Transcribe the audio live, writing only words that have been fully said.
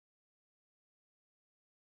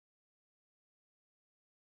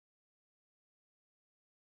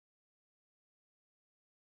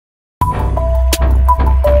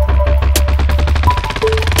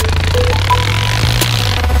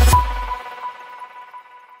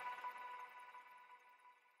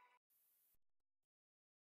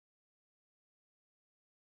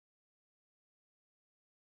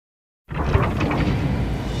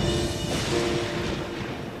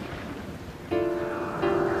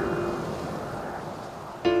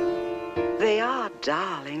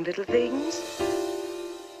darling little things.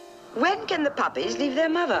 When can the puppies leave their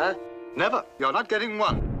mother? Never. You're not getting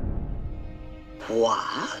one.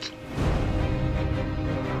 What?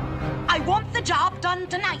 I want the job done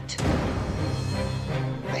tonight.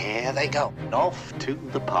 There they go, off to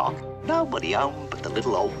the park. Nobody home but the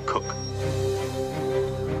little old cook.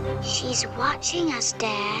 She's watching us,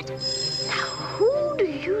 Dad. Now, who do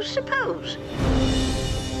you suppose?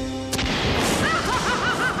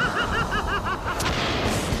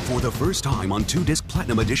 For the first time on 2-disc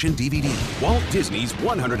Platinum Edition DVD, Walt Disney's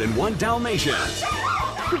 101 Dalmatians.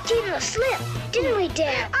 We gave it a slip, didn't we,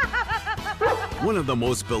 Dad? One of the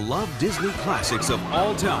most beloved Disney classics of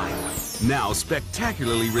all time. Now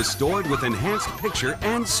spectacularly restored with enhanced picture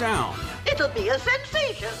and sound. It'll be a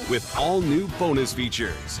sensation. With all new bonus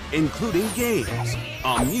features, including games,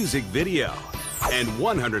 a music video, and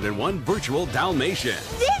 101 virtual Dalmatians.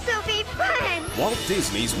 This'll be fun! Walt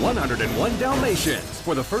Disney's 101 Dalmatians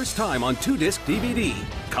for the first time on 2-disc DVD.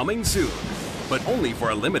 Coming soon, but only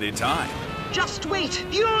for a limited time. Just wait.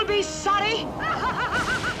 You'll be sorry.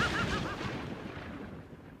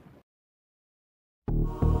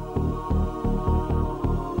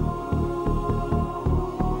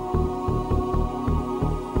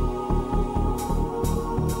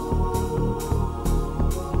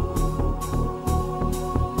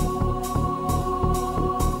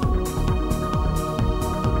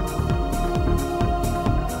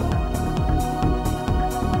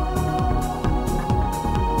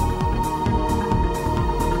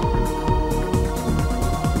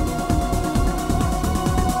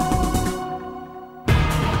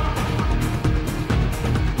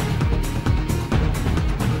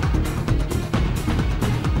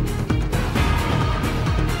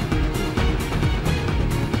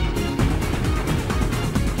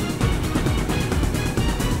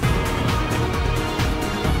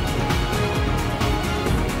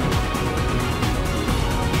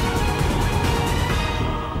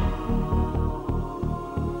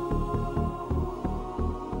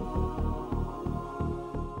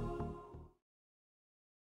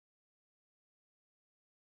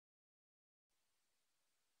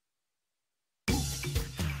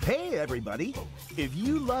 Hey everybody! If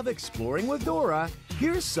you love exploring with Dora,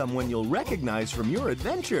 here's someone you'll recognize from your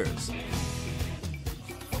adventures.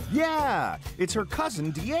 Yeah, it's her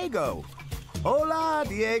cousin Diego. Hola,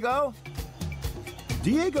 Diego!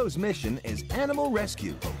 Diego's mission is animal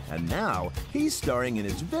rescue, and now he's starring in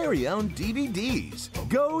his very own DVDs.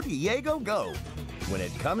 Go, Diego, go! When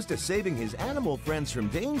it comes to saving his animal friends from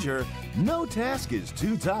danger, no task is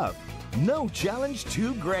too tough, no challenge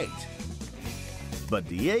too great. But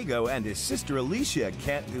Diego and his sister Alicia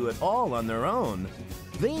can't do it all on their own.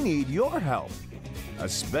 They need your help,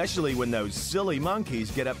 especially when those silly monkeys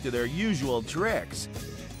get up to their usual tricks.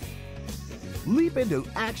 Leap into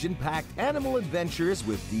action-packed animal adventures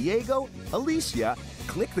with Diego, Alicia,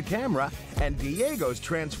 Click the Camera, and Diego's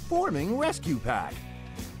transforming rescue pack.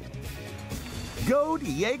 Go,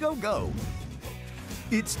 Diego, go!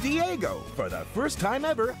 It's Diego for the first time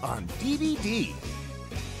ever on DVD.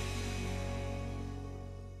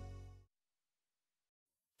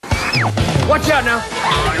 Watch out now!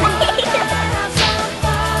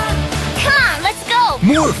 Come on, let's go!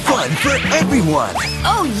 More fun for everyone!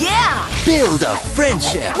 Oh, yeah! Build a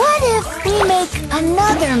friendship! What if we make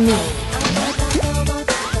another me?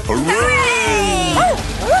 Hooray!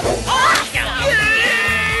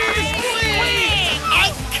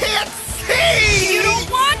 I can't see! You don't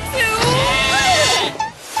want to!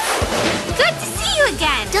 Good to see you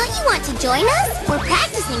again! Don't you want to join us? We're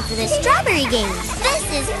practicing for the strawberry game. This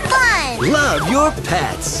is fun! Love your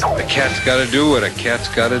pets! A cat's gotta do what a cat's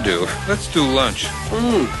gotta do. Let's do lunch.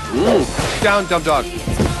 Down, dumb dog.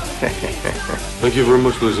 Thank you very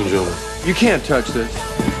much, ladies and gentlemen. You can't touch this.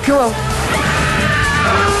 Come on.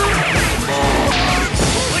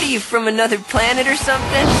 What are you, from another planet or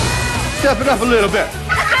something? Step it up a little bit.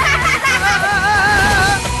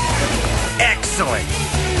 Excellent!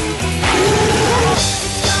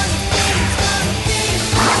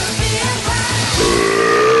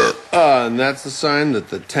 And that's a sign that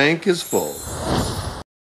the tank is full.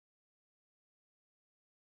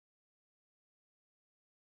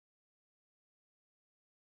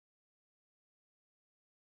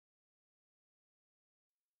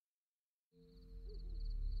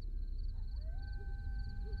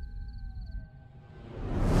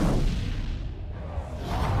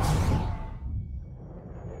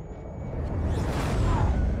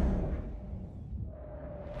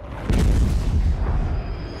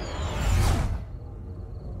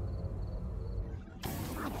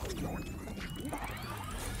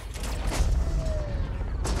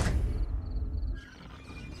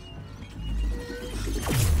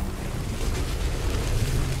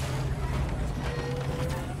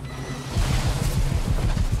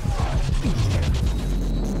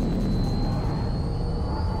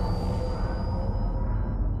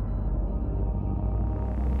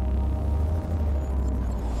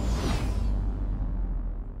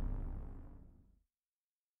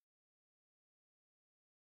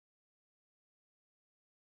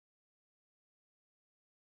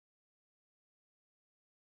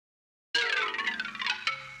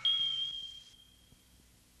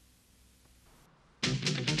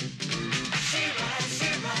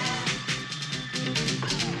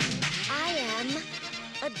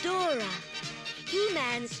 Adora,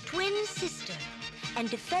 He-Man's twin sister and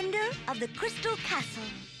defender of the Crystal Castle.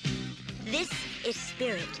 This is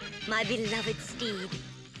Spirit, my beloved steed.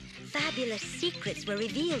 Fabulous secrets were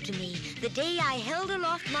revealed to me the day I held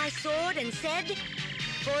aloft my sword and said,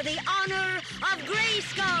 "For the honor of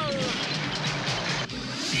Grayskull!"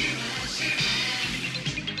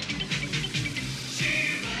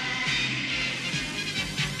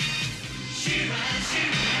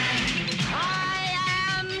 I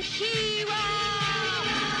am She-Ra!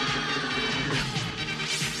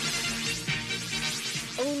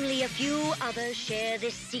 Only a few others share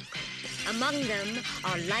this secret. Among them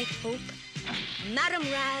are Light Hope, Madame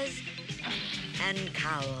Raz, and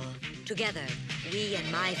Cowl. Together, we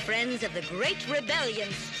and my friends of the Great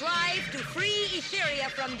Rebellion strive to free Etheria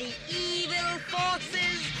from the evil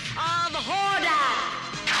forces